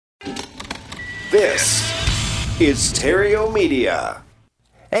This is Terrio Media.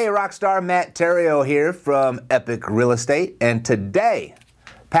 Hey, Rockstar, Matt Terrio here from Epic Real Estate, and today,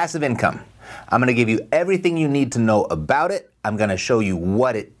 passive income. I'm going to give you everything you need to know about it. I'm going to show you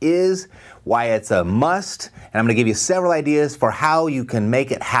what it is, why it's a must, and I'm going to give you several ideas for how you can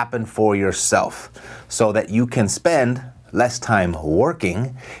make it happen for yourself so that you can spend less time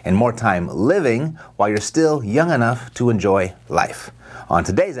working and more time living while you're still young enough to enjoy life. On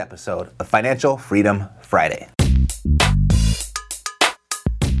today's episode of Financial Freedom Friday.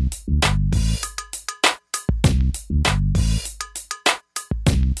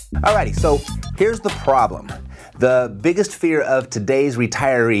 Alrighty, so here's the problem. The biggest fear of today's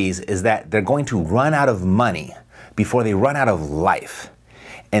retirees is that they're going to run out of money before they run out of life.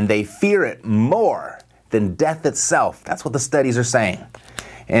 And they fear it more than death itself. That's what the studies are saying.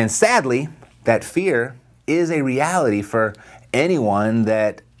 And sadly, that fear is a reality for anyone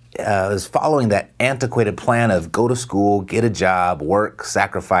that is following that antiquated plan of go to school, get a job, work,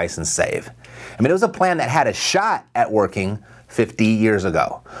 sacrifice, and save. I mean, it was a plan that had a shot at working 50 years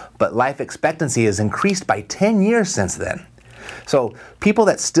ago, but life expectancy has increased by 10 years since then. So people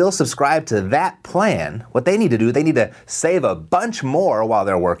that still subscribe to that plan, what they need to do, they need to save a bunch more while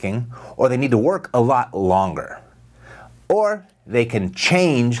they're working, or they need to work a lot longer. Or they can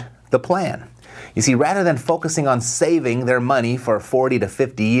change the plan. You see, rather than focusing on saving their money for 40 to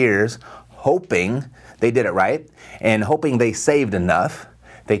 50 years, hoping they did it right, and hoping they saved enough,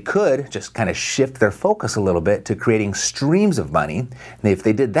 they could just kind of shift their focus a little bit to creating streams of money. And if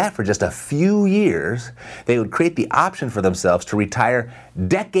they did that for just a few years, they would create the option for themselves to retire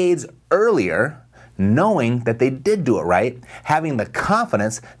decades earlier, knowing that they did do it right, having the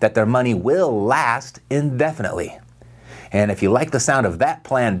confidence that their money will last indefinitely. And if you like the sound of that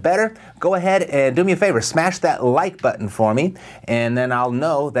plan better, go ahead and do me a favor, smash that like button for me, and then I'll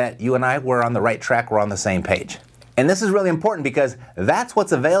know that you and I were on the right track, we're on the same page. And this is really important because that's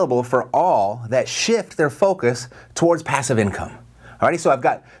what's available for all that shift their focus towards passive income. Alrighty, so I've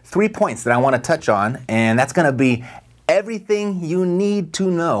got 3 points that I want to touch on, and that's going to be everything you need to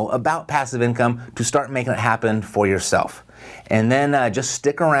know about passive income to start making it happen for yourself. And then just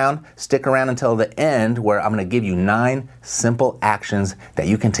stick around until the end, where I'm going to give you 9 simple actions that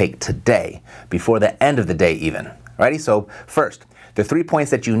you can take today before the end of the day even. Alrighty, so first, the 3 points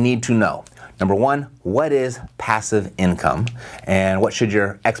that you need to know. Number 1, what is passive income and what should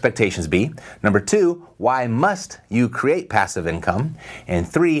your expectations be? Number 2, why must you create passive income? And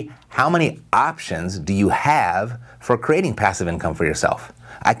 3, how many options do you have for creating passive income for yourself?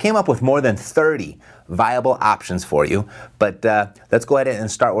 I came up with more than 30 viable options for you, but let's go ahead and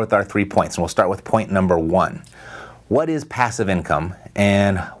start with our 3 points. And we'll start with point number 1. What is passive income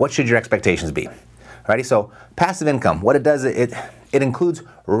and what should your expectations be? Alrighty, so passive income, what it does, it includes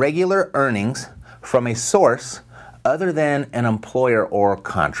regular earnings from a source other than an employer or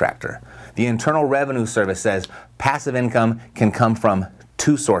contractor. The Internal Revenue Service says passive income can come from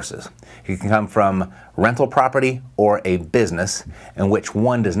 2 sources. It can come from rental property or a business in which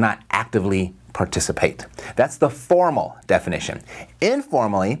one does not actively participate. That's the formal definition.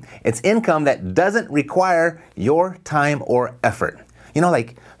 Informally, it's income that doesn't require your time or effort. You know,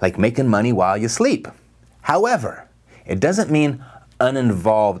 like making money while you sleep. However, it doesn't mean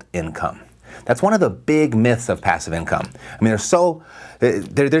uninvolved income. That's one of the big myths of passive income. I mean,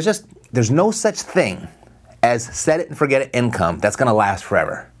 there's no such thing as set it and forget it income that's going to last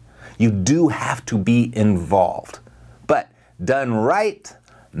forever. You do have to be involved. But done right,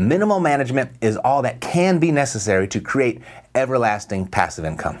 minimal management is all that can be necessary to create everlasting passive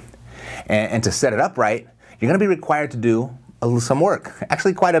income. And to set it up right, you're going to be required to do some work,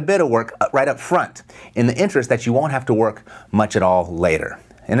 actually quite a bit of work right up front, in the interest that you won't have to work much at all later.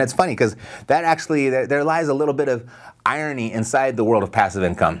 And it's funny because that actually, there lies a little bit of irony inside the world of passive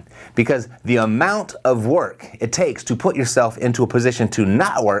income, because the amount of work it takes to put yourself into a position to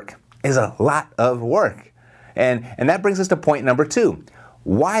not work is a lot of work. And that brings us to point number 2.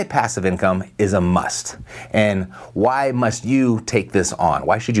 Why passive income is a must, and why must you take this on?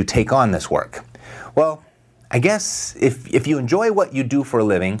 Why should you take on this work? Well, I guess if you enjoy what you do for a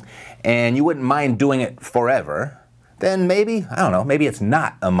living and you wouldn't mind doing it forever, then maybe it's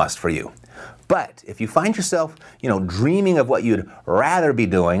not a must for you. But if you find yourself, dreaming of what you'd rather be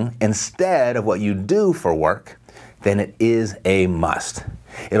doing instead of what you do for work, then it is a must.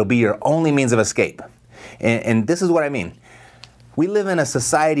 It'll be your only means of escape. And this is what I mean. We live in a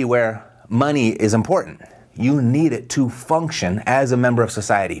society where money is important. You need it to function as a member of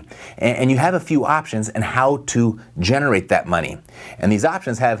society. And you have a few options on how to generate that money. And these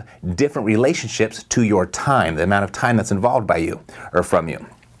options have different relationships to your time, the amount of time that's involved by you or from you.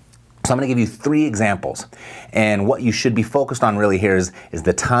 So I'm going to give you 3 examples. And what you should be focused on really here is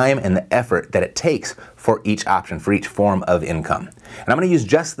the time and the effort that it takes for each option, for each form of income. And I'm going to use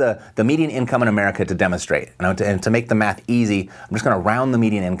just the median income in America to demonstrate. And to make the math easy, I'm just going to round the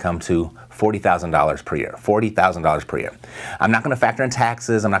median income to $40,000 per year. $40,000 per year. I'm not going to factor in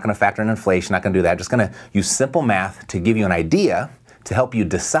taxes. I'm not going to factor in inflation. I'm not going to do that. I'm just going to use simple math to give you an idea to help you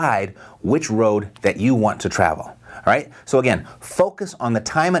decide which road that you want to travel. All right, so again, focus on the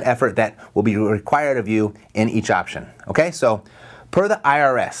time and effort that will be required of you in each option. Okay, so per the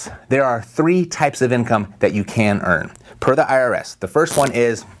IRS, there are 3 types of income that you can earn. Per the IRS, the first one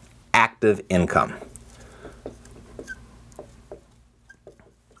is active income.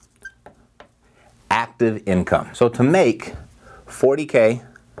 Active income. So to make $40K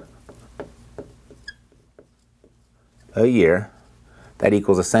a year, that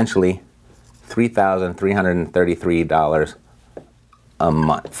equals essentially $3,333 a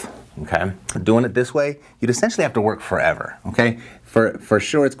month, okay? Doing it this way, you'd essentially have to work forever, okay? For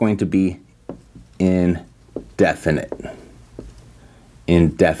sure, it's going to be indefinite,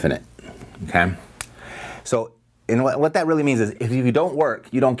 okay? So what that really means is if you don't work,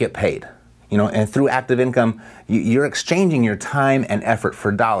 you don't get paid. You know, and through active income, you're exchanging your time and effort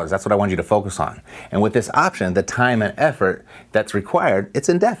for dollars. That's what I want you to focus on. And with this option, the time and effort that's required, it's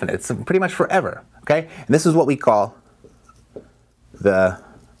indefinite. It's pretty much forever, okay? And this is what we call the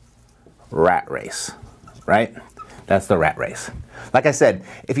rat race, right? That's the rat race. Like I said,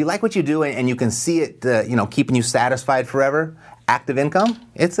 if you like what you do and you can see it, keeping you satisfied forever, active income,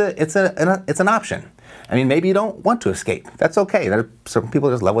 it's an option. I mean, maybe you don't want to escape. That's okay. Some people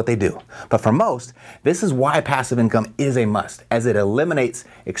just love what they do. But for most, this is why passive income is a must, as it eliminates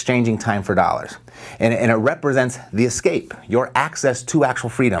exchanging time for dollars. And it represents the escape, your access to actual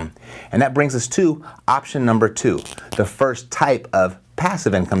freedom. And that brings us to option number 2, the first type of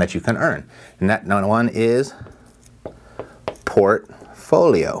passive income that you can earn. And that one is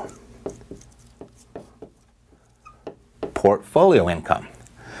portfolio. Portfolio income.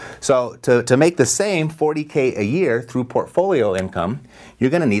 So to make the same $40K a year through portfolio income, you're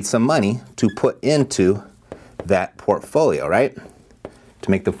going to need some money to put into that portfolio, right?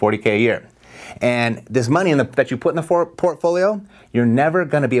 To make the $40K a year. And this money that you put in the portfolio, you're never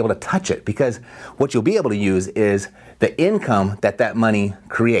going to be able to touch it, because what you'll be able to use is the income that money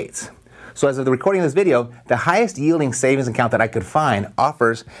creates. So as of the recording of this video, the highest yielding savings account that I could find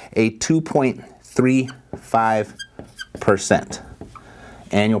offers a 2.35%.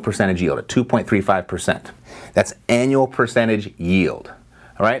 Annual percentage yield at 2.35%. That's annual percentage yield.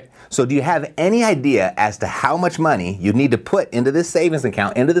 All right? So do you have any idea as to how much money you need to put into this savings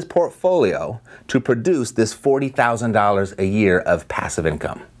account, into this portfolio, to produce this $40,000 a year of passive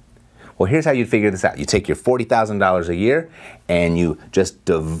income? Well, here's how you figure this out. You take your $40,000 a year and you just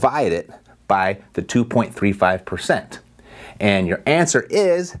divide it by the 2.35%. And your answer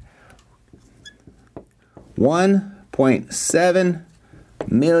is $1.7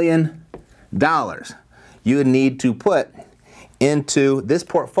 million you would need to put into this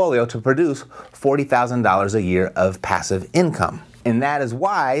portfolio to produce $40,000 a year of passive income. And that is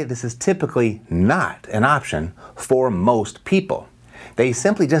why this is typically not an option for most people. They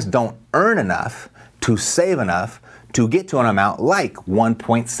simply just don't earn enough to save enough to get to an amount like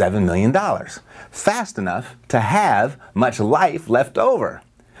 $1.7 million, fast enough to have much life left over.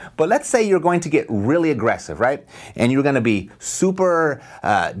 But let's say you're going to get really aggressive, right? And you're going to be super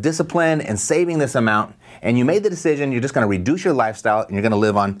disciplined and saving this amount. And you made the decision you're just going to reduce your lifestyle and you're going to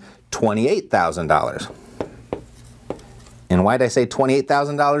live on $28,000. And why did I say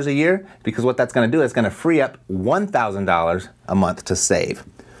 $28,000 a year? Because what that's going to do is going to free up $1,000 a month to save.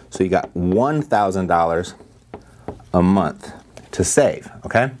 So you got $1,000 a month to save,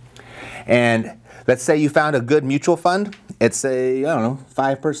 okay? And let's say you found a good mutual fund. It's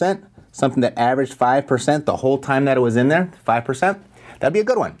 5%, something that averaged 5% the whole time that it was in there, 5%. That'd be a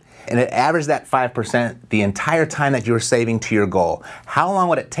good one. And it averaged that 5% the entire time that you were saving to your goal. How long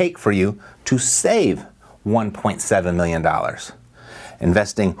would it take for you to save $1.7 million?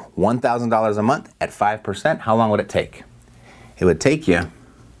 Investing $1,000 a month at 5%, how long would it take? It would take you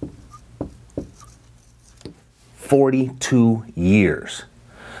 42 years.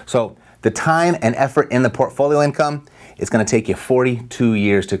 So the time and effort in the portfolio income, it's going to take you 42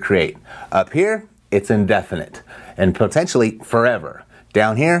 years to create. Up here, it's indefinite and potentially forever.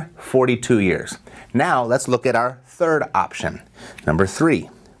 Down here, 42 years. Now, let's look at our third option. Number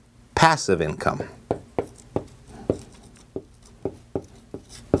 3, passive income.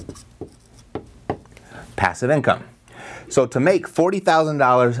 Passive income. So to make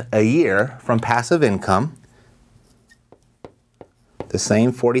 $40,000 a year from passive income, the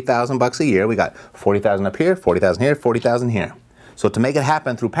same 40,000 bucks a year. We got 40,000 up here, 40,000 here, 40,000 here. So to make it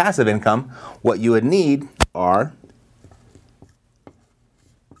happen through passive income, what you would need are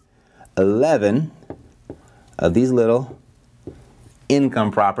 11 of these little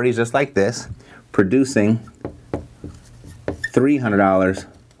income properties, just like this, producing $300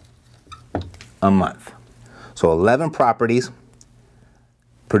 a month. So 11 properties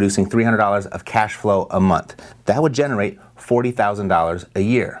producing $300 of cash flow a month. That would generate $40,000 a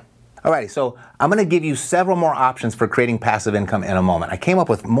year. Alrighty, so I'm going to give you several more options for creating passive income in a moment. I came up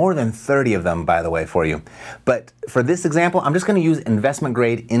with more than 30 of them, by the way, for you. But for this example, I'm just going to use investment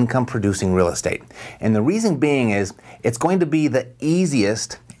grade income producing real estate. And the reason being is it's going to be the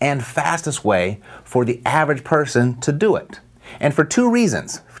easiest and fastest way for the average person to do it. And for two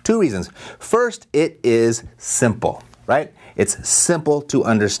reasons. First, it is simple, right? It's simple to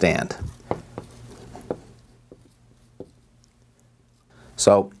understand.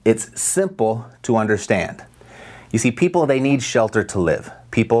 So it's simple to understand. You see, people, they need shelter to live.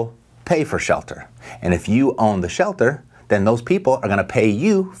 People pay for shelter. And if you own the shelter, then those people are going to pay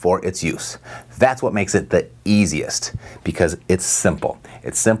you for its use. That's what makes it the easiest, because it's simple.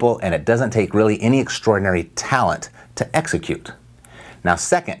 It's simple, and it doesn't take really any extraordinary talent to execute. Now,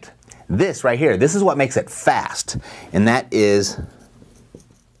 second, this right here, this is what makes it fast, and that is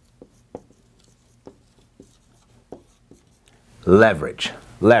leverage.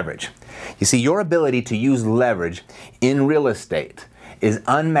 You see, your ability to use leverage in real estate is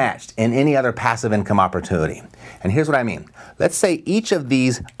unmatched in any other passive income opportunity. And here's what I mean. Let's say each of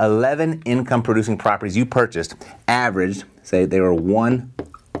these 11 income producing properties you purchased averaged, say they were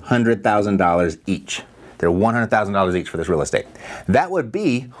 $100,000 each. They're $100,000 each for this real estate. That would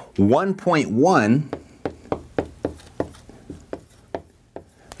be $1.1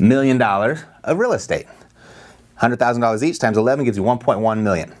 million of real estate. $100,000 each times 11 gives you 1.1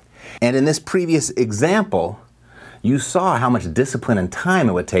 million. And in this previous example, you saw how much discipline and time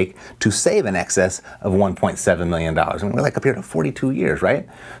it would take to save in excess of $1.7 million. And we're like up here to 42 years, right?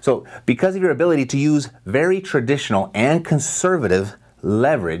 So because of your ability to use very traditional and conservative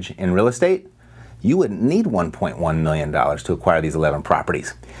leverage in real estate, you wouldn't need $1.1 million to acquire these 11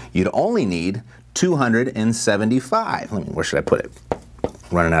 properties. You'd only need 275. Where should I put it?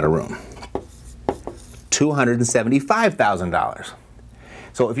 Running out of room. $275,000.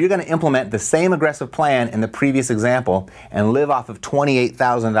 So if you're going to implement the same aggressive plan in the previous example and live off of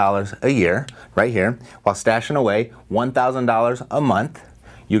 $28,000 a year, right here, while stashing away $1,000 a month,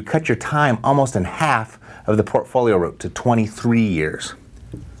 you'd cut your time almost in half of the portfolio route to 23 years.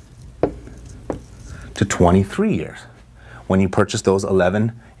 To 23 years when you purchase those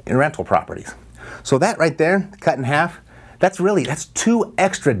 11 rental properties. So that right there, cut in half, that's 2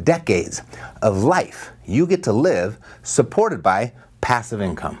 extra decades of life you get to live supported by passive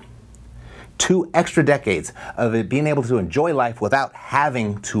income. 2 extra decades of it being able to enjoy life without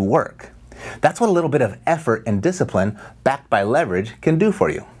having to work. That's what a little bit of effort and discipline backed by leverage can do for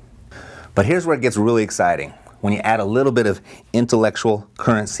you. But here's where it gets really exciting, when you add a little bit of intellectual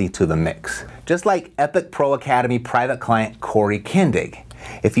currency to the mix. Just like Epic Pro Academy private client Corey Kindig.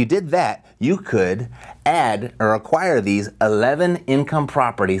 If you did that, you could add or acquire these 11 income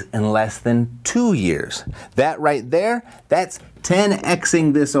properties in less than 2 years. That right there, that's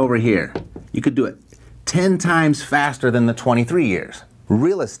 10xing this over here. You could do it 10 times faster than the 23 years.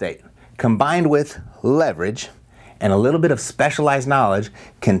 Real estate, combined with leverage and a little bit of specialized knowledge,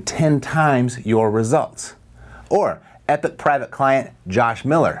 can 10 times your results. Or Epic private client Josh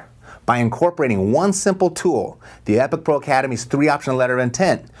Miller. By incorporating one simple tool, the Epic Pro Academy's 3-option letter of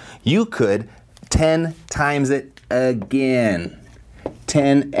intent, you could 10 times it again.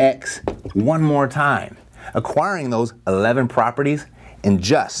 10x one more time. Acquiring those 11 properties in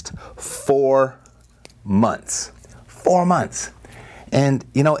just 4 months. 4 months. And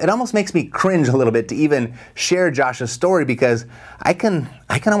you know, it almost makes me cringe a little bit to even share Josh's story, because I can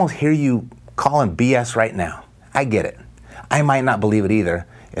almost hear you calling BS right now. I get it. I might not believe it either.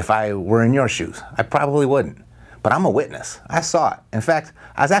 If I were in your shoes, I probably wouldn't. But I'm a witness. I saw it. In fact,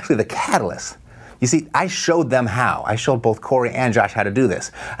 I was actually the catalyst. You see, I showed them how. I showed both Corey and Josh how to do this.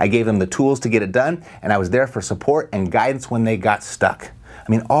 I gave them the tools to get it done, and I was there for support and guidance when they got stuck.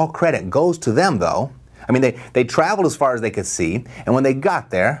 I mean, all credit goes to them, though. I mean, they traveled as far as they could see, and when they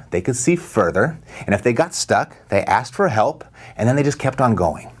got there, they could see further. And if they got stuck, they asked for help, and then they just kept on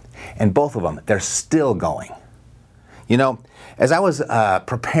going. And both of them, they're still going. You know, as I was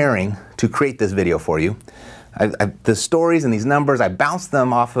preparing to create this video for you, the stories and these numbers, I bounced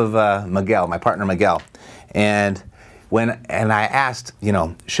them off of Miguel, my partner Miguel. And I asked, you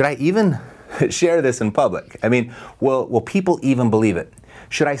know, should I even share this in public? I mean, will people even believe it?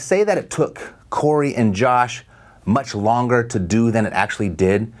 Should I say that it took Corey and Josh much longer to do than it actually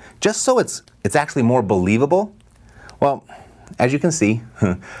did, just so it's actually more believable? Well, as you can see,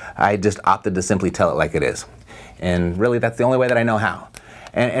 I just opted to simply tell it like it is. And really, that's the only way that I know how.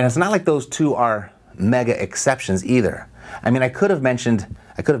 And it's not like those two are mega exceptions either. I mean, I could have mentioned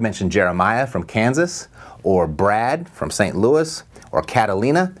Jeremiah from Kansas, or Brad from St. Louis, or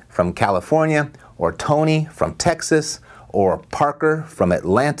Catalina from California, or Tony from Texas, or Parker from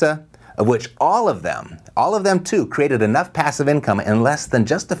Atlanta, of which all of them too created enough passive income in less than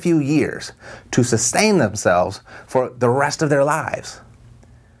just a few years to sustain themselves for the rest of their lives.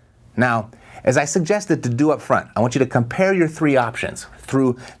 Now, as I suggested to do up front, I want you to compare your three options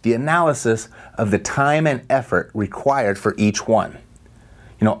through the analysis of the time and effort required for each one.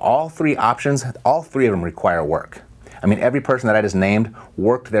 You know, all three options, all three of them require work. I mean, every person that I just named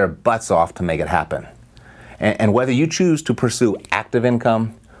worked their butts off to make it happen. And whether you choose to pursue active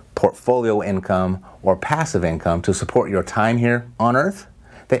income, portfolio income, or passive income to support your time here on Earth,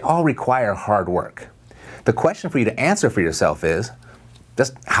 they all require hard work. The question for you to answer for yourself is,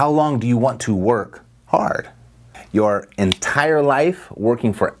 just how long do you want to work hard? Your entire life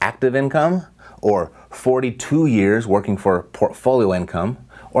working for active income, or 42 years working for portfolio income,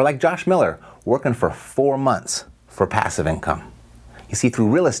 or like Josh Miller, working for 4 months for passive income? You see, through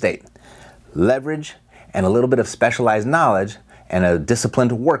real estate, leverage, and a little bit of specialized knowledge and a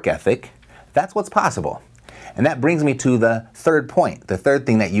disciplined work ethic, that's what's possible. And that brings me to the third point, the third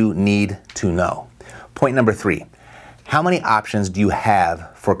thing that you need to know. Point number 3, how many options do you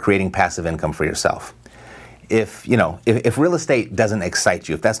have for creating passive income for yourself? If real estate doesn't excite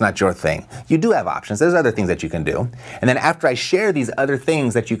you, if that's not your thing, you do have options. There's other things that you can do. And then after I share these other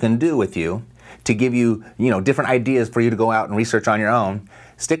things that you can do with you to give you, different ideas for you to go out and research on your own,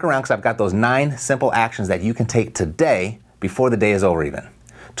 stick around because I've got those 9 simple actions that you can take today before the day is over even,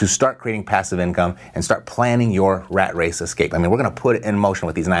 to start creating passive income and start planning your rat race escape. I mean, we're going to put it in motion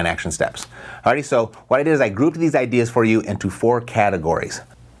with these 9 action steps. Alrighty, so what I did is I grouped these ideas for you into 4 categories.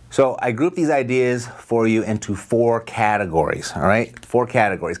 So I grouped these ideas for you into 4 categories, all right? 4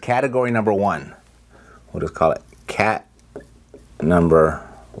 categories. Category number 1, we'll just call it cat number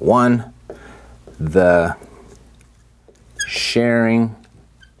 1, the sharing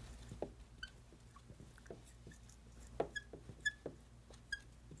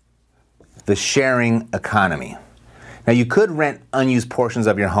economy. Now, you could rent unused portions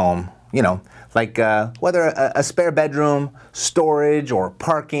of your home, like whether a spare bedroom, storage, or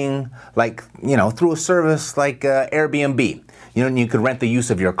parking, through a service like Airbnb. You could rent the use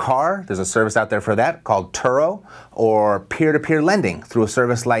of your car. There's a service out there for that called Turo, or peer-to-peer lending through a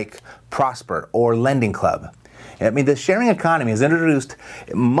service like Prosper or Lending Club. I mean, the sharing economy has introduced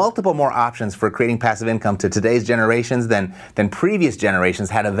multiple more options for creating passive income to today's generations than previous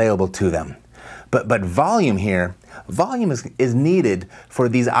generations had available to them. But volume is needed for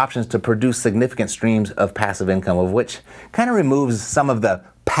these options to produce significant streams of passive income, of which kind of removes some of the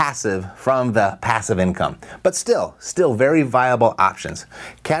passive from the passive income. But still very viable options.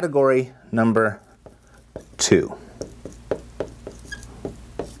 Category number 2.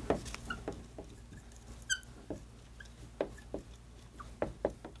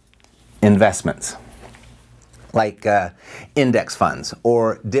 Investments like index funds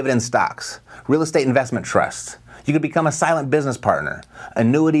or dividend stocks, real estate investment trusts. You could become a silent business partner,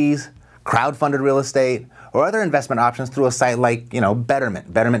 annuities, crowdfunded real estate, or other investment options through a site like,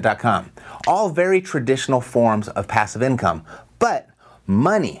 betterment.com. All very traditional forms of passive income, but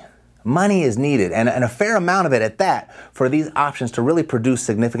money is needed, and a fair amount of it at that, for these options to really produce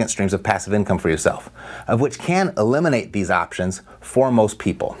significant streams of passive income for yourself, of which can eliminate these options for most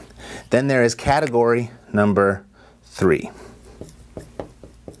people. Then there is category number 3.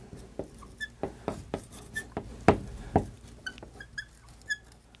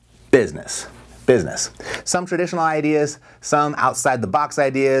 Business. Some traditional ideas, some outside the box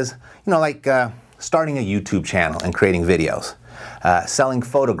ideas, like starting a YouTube channel and creating videos. Selling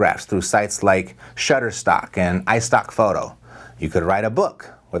photographs through sites like Shutterstock and iStockPhoto. You could write a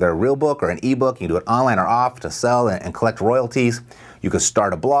book, whether a real book or an ebook. You can do it online or off to sell and collect royalties. You could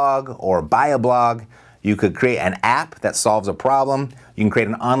start a blog or buy a blog. You could create an app that solves a problem. You can create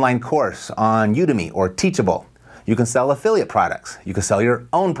an online course on Udemy or Teachable. You can sell affiliate products. You can sell your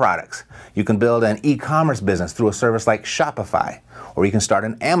own products. You can build an e-commerce business through a service like Shopify, or you can start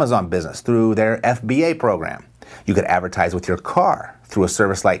an Amazon business through their FBA program. You could advertise with your car through a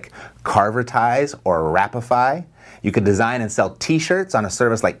service like Carvertise or Rapify. You could design and sell t-shirts on a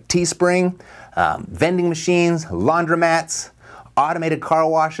service like Teespring, vending machines, laundromats, automated car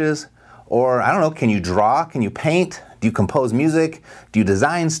washes, Or, I don't know, can you draw? Can you paint? Do you compose music? Do you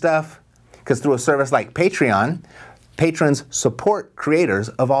design stuff? Because through a service like Patreon, patrons support creators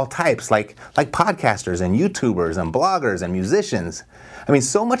of all types, like podcasters and YouTubers and bloggers and musicians. I mean,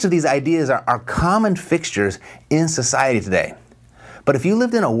 so much of these ideas are common fixtures in society today. But if you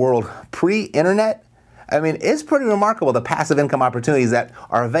lived in a world pre-internet, I mean, it's pretty remarkable the passive income opportunities that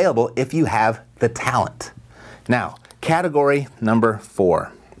are available if you have the talent. Now, category number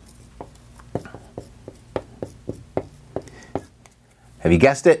 4. Have you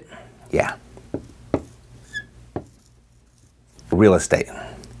guessed it? Yeah. Real estate.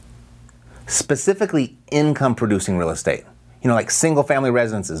 Specifically income-producing real estate. You know, like single-family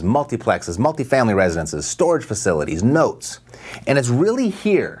residences, multiplexes, multifamily residences, storage facilities, notes. And it's really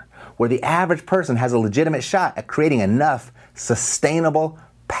here where the average person has a legitimate shot at creating enough sustainable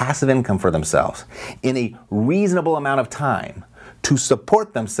passive income for themselves in a reasonable amount of time to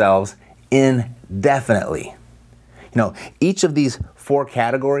support themselves indefinitely. You know, each of these 4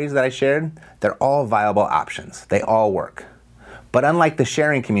 categories that I shared, they're all viable options. They all work. But unlike the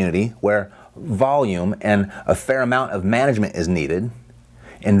sharing community, where volume and a fair amount of management is needed,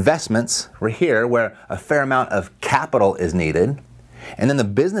 investments were here, where a fair amount of capital is needed, and then the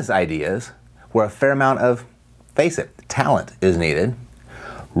business ideas, where a fair amount of, face it, talent is needed.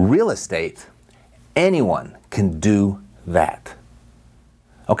 Real estate, anyone can do that.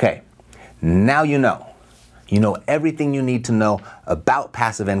 Okay, now you know. You know everything you need to know about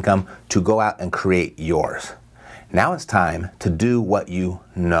passive income to go out and create yours. Now it's time to do what you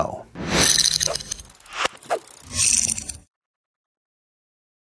know.